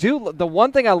I do. The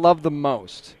one thing I love the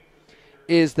most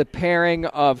is the pairing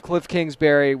of Cliff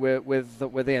Kingsbury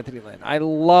with Anthony Lynn. I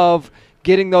love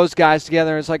getting those guys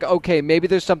together. And it's like, okay, maybe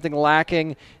there's something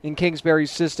lacking in Kingsbury's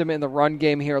system in the run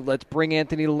game here. Let's bring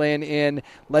Anthony Lynn in.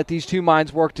 Let these two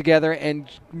minds work together and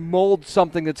mold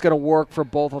something that's going to work for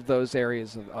both of those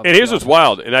areas. And here's what's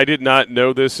wild, and I did not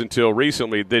know this until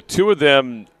recently. The two of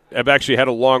them have actually had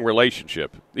a long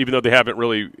relationship, even though they haven't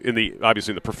really,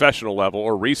 obviously in the professional level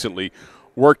or recently,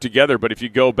 worked together. But if you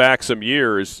go back some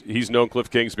years, he's known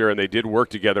Cliff Kingsbury, and they did work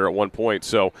together at one point.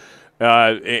 So,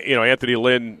 Anthony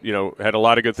Lynn, had a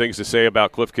lot of good things to say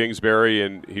about Cliff Kingsbury,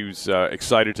 and he was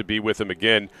excited to be with him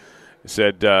again. He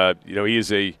said,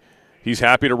 he's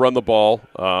happy to run the ball.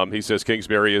 He says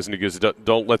Kingsbury is, and he goes,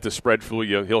 don't let the spread fool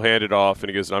you. He'll hand it off, and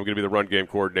he goes, I'm going to be the run game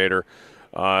coordinator.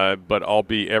 But it'll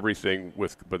be everything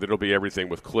with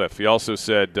Cliff. He also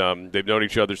said they've known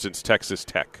each other since Texas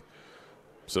Tech.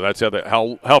 So that's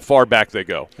how far back they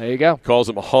go. There you go. Calls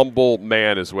him a humble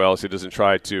man as well, so he doesn't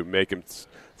try to make him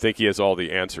think he has all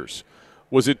the answers.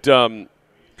 Was it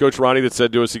Coach Ronnie that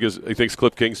said to us, he thinks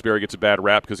Cliff Kingsbury gets a bad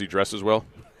rap because he dresses well?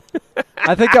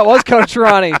 I think that was Coach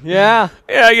Ronnie. Yeah.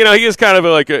 Yeah, he is kind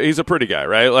of he's a pretty guy,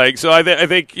 right? Like, so I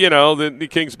think the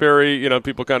Kingsbury,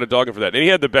 people kind of dog him for that. And he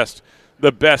had the best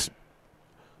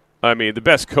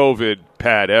COVID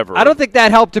pad ever. I don't think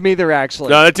that helped him either, actually.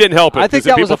 No, that didn't help it. I think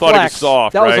that was a flex. Thought he was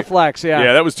soft, that right? was a flex, yeah.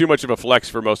 Yeah, that was too much of a flex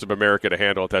for most of America to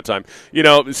handle at that time.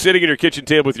 Sitting at your kitchen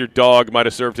table with your dog might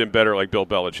have served him better, like Bill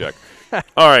Belichick.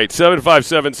 All right,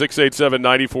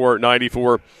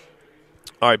 757-687-9494.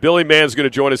 All right, Billy Mann's going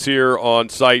to join us here on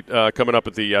site coming up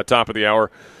at the top of the hour.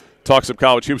 Talk some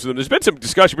college hoops with him. There's been some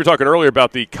discussion. We were talking earlier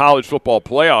about the college football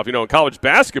playoff. And college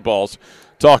basketball's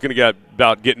talking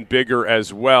about getting bigger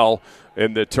as well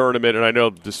in the tournament. And I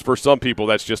know for some people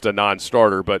that's just a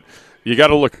non-starter, but you got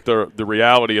to look at the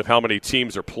reality of how many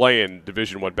teams are playing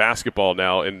Division I basketball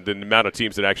now and the amount of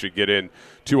teams that actually get in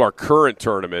to our current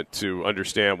tournament to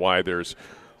understand why there's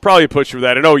probably a push for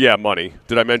that. And, money.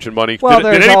 Did I mention money? Well,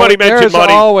 did anybody mention money?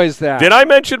 There's always that. Did I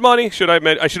mention money? I should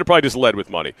have probably just led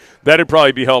with money. That would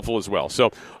probably be helpful as well.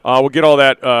 So we'll get all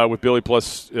that with Billy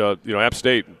plus, App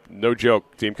State. No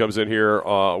joke. Team comes in here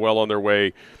well on their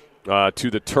way to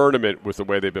the tournament with the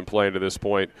way they've been playing to this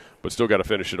point, but still got to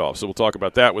finish it off. So we'll talk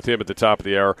about that with him at the top of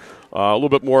the hour. A little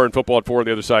bit more in Football at 4 on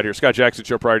the other side here. Scott Jackson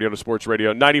Show, Priority Auto Sports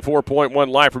Radio, 94.1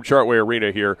 live from Chartway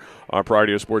Arena here on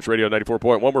Priority Auto Sports Radio,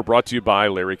 94.1. We're brought to you by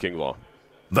Larry King Law.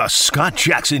 The Scott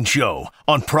Jackson Show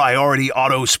on Priority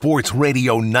Auto Sports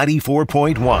Radio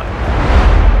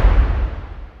 94.1.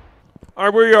 All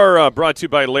right, we are brought to you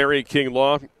by Larry King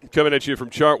Law, coming at you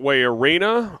from Chartway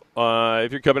Arena.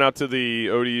 If you're coming out to the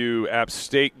ODU App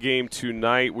State game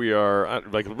tonight, we are,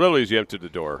 literally as you enter the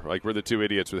door, we're the two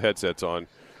idiots with headsets on.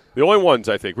 The only ones,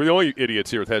 I think. We're the only idiots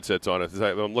here with headsets on.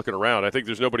 I'm looking around. I think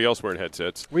there's nobody else wearing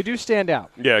headsets. We do stand out.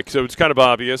 Yeah, so it's kind of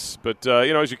obvious. But,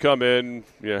 as you come in,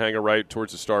 hang a right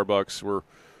towards the Starbucks, we're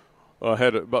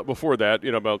ahead. But before that,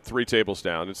 about 3 tables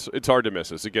down. It's hard to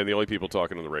miss us. Again, the only people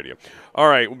talking on the radio. All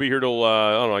right, we'll be here till,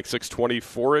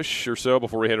 6:24-ish or so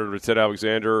before we hand it over to Ted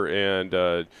Alexander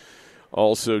and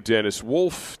also Dennis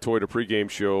Wolf, Toyota pregame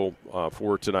show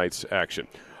for tonight's action.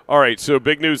 All right, so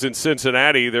big news in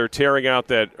Cincinnati. They're tearing out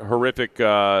that horrific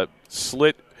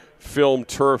slit film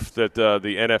turf that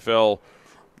the NFL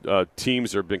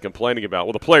teams have been complaining about.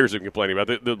 Well, the players have been complaining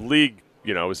about. The league,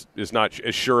 is not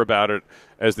as sure about it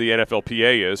as the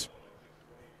NFLPA is.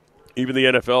 Even the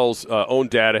NFL's own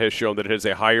data has shown that it has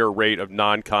a higher rate of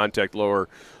non-contact lower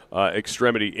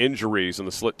extremity injuries on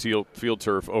the slit field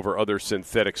turf over other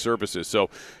synthetic surfaces. So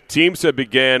teams have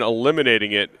began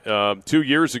eliminating it 2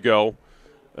 years ago.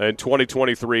 In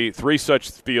 2023, 3 such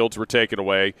fields were taken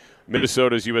away.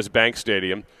 Minnesota's U.S. Bank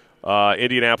Stadium,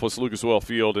 Indianapolis Lucas Oil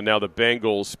Field, and now the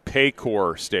Bengals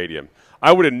Paycor Stadium.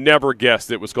 I would have never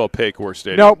guessed it was called Paycor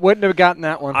Stadium. Nope, wouldn't have gotten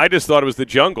that one. I just thought it was the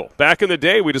Jungle. Back in the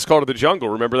day, we just called it the Jungle.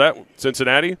 Remember that?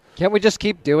 Cincinnati? Can't we just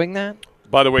keep doing that?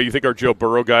 By the way, you think our Joe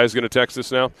Burrow guy is going to text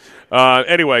us now?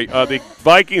 Anyway, the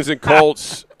Vikings and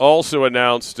Colts also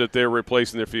announced that they're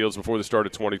replacing their fields before the start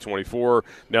of 2024.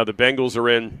 Now the Bengals are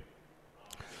in.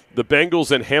 The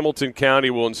Bengals in Hamilton County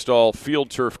will install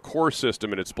field turf core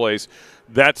system in its place.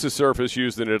 That's the surface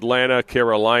used in Atlanta,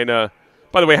 Carolina.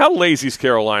 By the way, how lazy is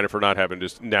Carolina for not having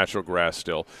just natural grass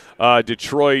still?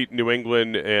 Detroit, New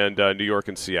England, and New York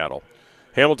and Seattle.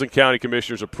 Hamilton County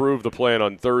commissioners approved the plan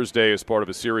on Thursday as part of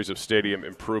a series of stadium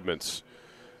improvements.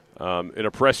 In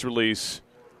a press release,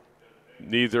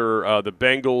 neither the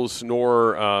Bengals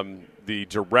nor the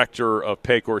director of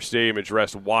Paycor Stadium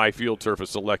addressed why field turf is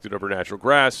selected over natural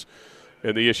grass,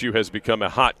 and the issue has become a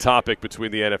hot topic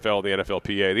between the NFL and the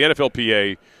NFLPA. The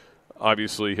NFLPA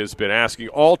obviously has been asking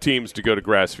all teams to go to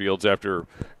grass fields after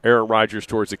Aaron Rodgers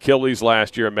tore his Achilles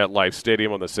last year at MetLife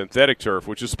Stadium on the synthetic turf,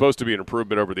 which is supposed to be an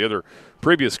improvement over the other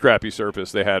previous crappy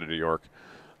surface they had in New York.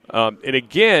 And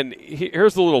again,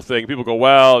 here's the little thing. People go,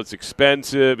 well, it's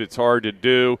expensive, it's hard to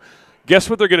do. Guess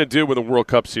what they're going to do when the World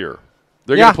Cup's here?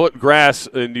 They're going to put grass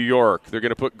in New York. They're going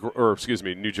to put,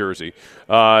 New Jersey,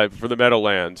 for the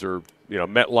Meadowlands or,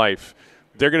 MetLife.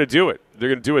 They're going to do it. They're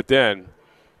going to do it then.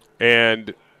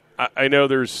 And I know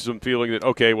there's some feeling that,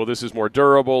 okay, well, this is more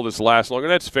durable. This lasts longer.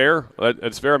 That's fair.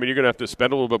 That's fair. I mean, you're going to have to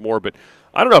spend a little bit more. But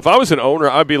I don't know. If I was an owner,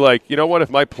 I'd be like, you know what? If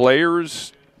my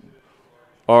players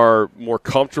are more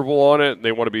comfortable on it,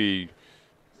 they want to be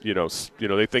 –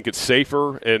 they think it's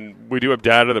safer, and we do have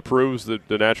data that proves that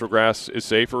the natural grass is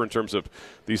safer in terms of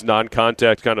these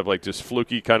non-contact kind of like just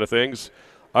fluky kind of things.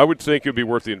 I would think it would be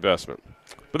worth the investment.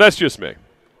 But that's just me.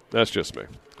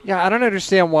 Yeah, I don't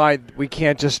understand why we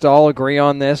can't just all agree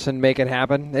on this and make it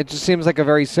happen. It just seems like a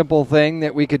very simple thing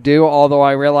that we could do, although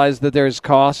I realize that there's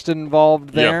cost involved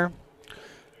there.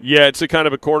 Yeah, it's a kind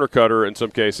of a corner cutter in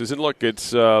some cases. And look,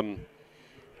 it's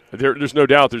there's no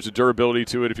doubt there's a durability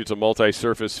to it if it's a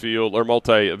multi-surface field or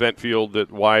multi-event field, that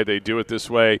why they do it this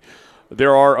way.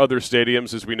 There are other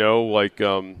stadiums, as we know, like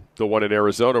the one in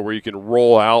Arizona, where you can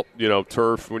roll out,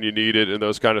 turf when you need it and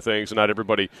those kind of things. And not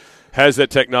everybody has that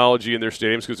technology in their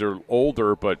stadiums because they're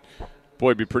older. But, boy,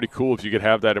 it'd be pretty cool if you could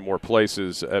have that in more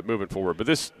places moving forward. But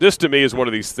this to me is one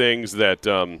of these things that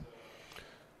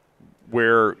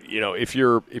where, if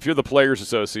you're the Players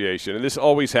Association, and this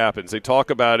always happens, they talk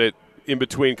about it in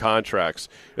between contracts.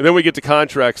 And then we get to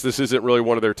contracts, this isn't really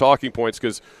one of their talking points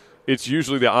because it's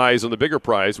usually the eyes on the bigger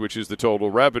prize, which is the total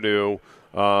revenue,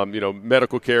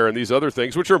 medical care and these other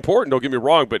things, which are important, don't get me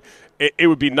wrong, but it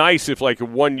would be nice if,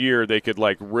 1 year they could,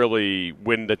 really,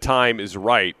 when the time is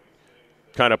right,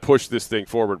 kind of push this thing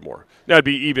forward more. Now, it'd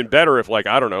be even better if,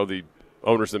 the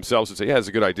owners themselves would say, yeah, it's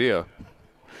a good idea.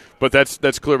 But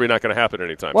that's clearly not going to happen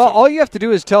anytime soon. All you have to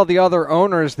do is tell the other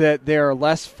owners that they're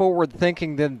less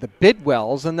forward-thinking than the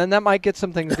Bidwells, and then that might get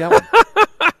some things going.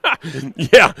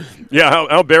 Yeah. How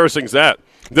embarrassing is that?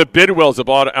 The Bidwells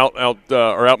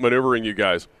are outmaneuvering you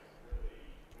guys.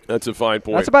 That's a fine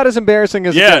point. That's about as embarrassing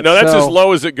as it gets. That's as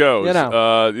low as it goes. It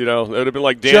would have been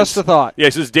like Dan. Just a thought. Yeah,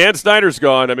 since Dan Snyder's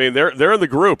gone, I mean, they're in the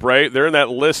group, right? They're in that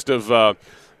list of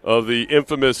the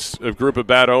infamous group of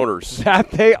bad owners. That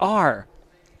they are.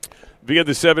 Via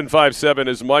the 757,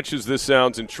 as much as this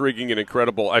sounds intriguing and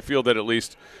incredible, I feel that at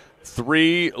least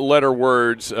 3-letter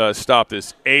words stop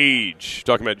this. Age,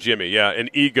 talking about Jimmy, and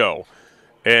ego.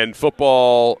 and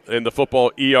football in the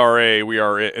football ERA we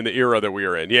are in the era that we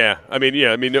are in. Yeah, I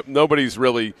mean, nobody's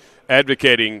really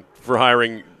advocating for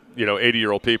hiring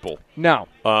 80-year-old people. No.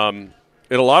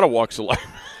 In a lot of walks of life,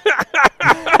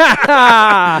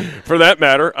 for that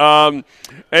matter.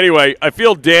 Anyway, I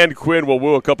feel Dan Quinn will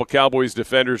woo a couple Cowboys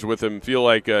defenders with him. Feel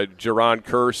like Jaron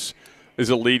Kearse is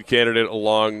a lead candidate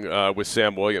along with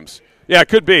Sam Williams. Yeah, it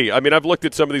could be. I mean, I've looked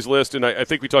at some of these lists, and I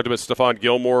think we talked about Stephon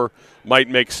Gilmore might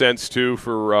make sense, too,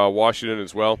 for Washington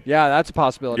as well. Yeah, that's a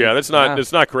possibility. Yeah, that's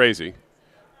not crazy.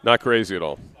 Not crazy at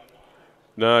all.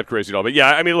 Not crazy at all. But,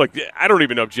 yeah, I mean, look, I don't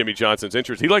even know if Jimmy Johnson's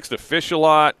interested. He likes to fish a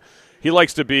lot. He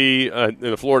likes to be in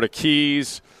the Florida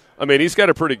Keys. I mean, he's got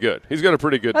a pretty good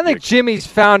I think Jimmy's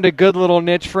found a good little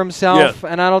niche for himself,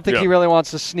 and I don't think he really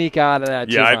wants to sneak out of that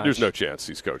too much. There's no chance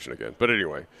he's coaching again. But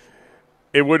anyway,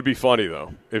 it would be funny,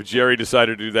 though, if Jerry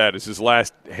decided to do that as his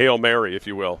last Hail Mary, if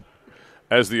you will,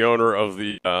 as the owner of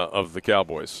the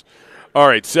Cowboys. All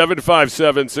right,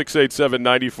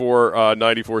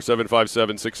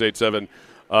 757-687-9494,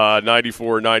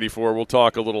 757-687-9494. We'll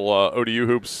talk a little ODU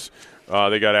hoops.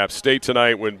 They got App State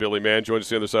tonight when Billy Mann joins us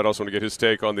the other side. I also want to get his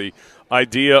take on the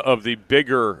idea of the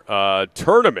bigger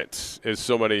tournament, as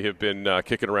so many have been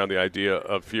kicking around the idea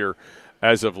of here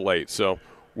as of late. So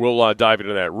we'll dive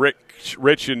into that.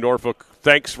 Rich in Norfolk,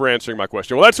 thanks for answering my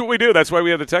question. Well, that's what we do. That's why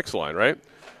we have the text line, right?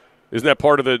 Isn't that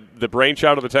part of the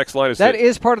brainchild of the text line? That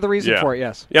is part of the reason for it,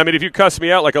 yes. Yeah, I mean, if you cuss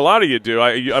me out like a lot of you do,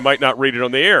 I might not read it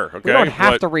on the air, okay? We don't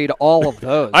have to read all of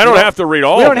those. I don't have to read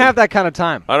all of them. We don't have that kind of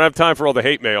time. I don't have time for all the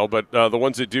hate mail, but the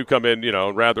ones that do come in,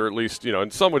 rather at least,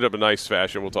 in somewhat of a nice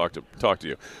fashion, we'll talk to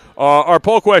you. Our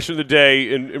poll question of the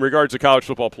day in regards to college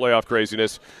football playoff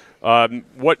craziness,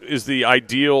 what is the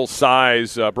ideal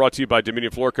size, brought to you by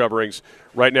Dominion Floor Coverings,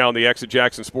 right now on the X at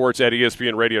Jackson Sports at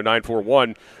ESPN Radio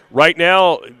 941. Right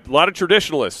now, a lot of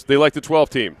traditionalists, they like the 12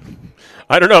 team.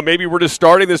 I don't know, maybe we're just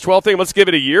starting this 12 team. Let's give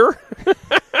it a year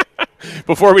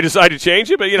before we decide to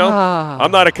change it. But,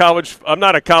 I'm not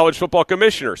a college football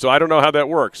commissioner, so I don't know how that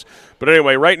works. But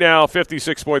anyway, right now,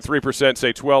 56.3%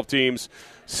 say 12 teams,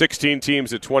 16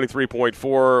 teams at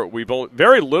 23.4. We've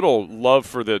very little love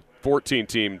for the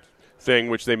 14-team thing,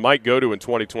 which they might go to in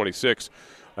 2026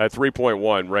 at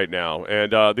 3.1 right now.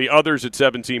 And the others at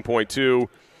 17.2.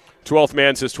 12th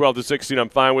man says 12 to 16. I'm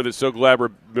fine with it. So glad we're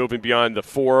moving beyond the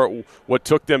 4. What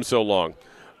took them so long?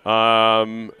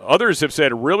 Others have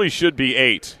said it really should be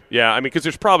 8. Yeah, I mean, because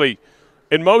there's probably,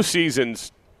 in most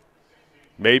seasons,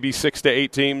 maybe 6 to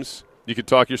 8 teams you could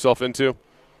talk yourself into.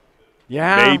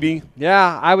 Yeah. Maybe.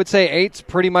 Yeah, I would say 8's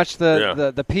pretty much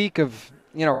the peak of,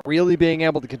 really being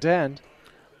able to contend.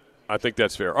 I think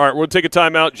that's fair. All right, we'll take a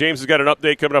timeout. James has got an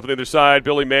update coming up on the other side.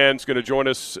 Billy Mann's going to join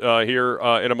us here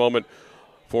in a moment.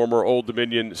 Former Old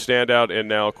Dominion standout, and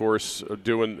now, of course,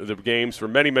 doing the games for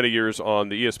many, many years on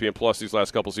the ESPN Plus these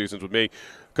last couple seasons with me.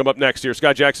 Come up next here,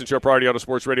 Scott Jackson Show, Priority Auto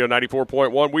Sports Radio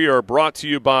 94.1. We are brought to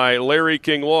you by Larry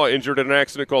King Law. Injured in an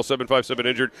accident, call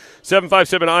 757-INJURED,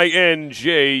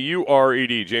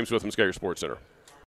 757-INJURED. James Witham, Sky Sports Center.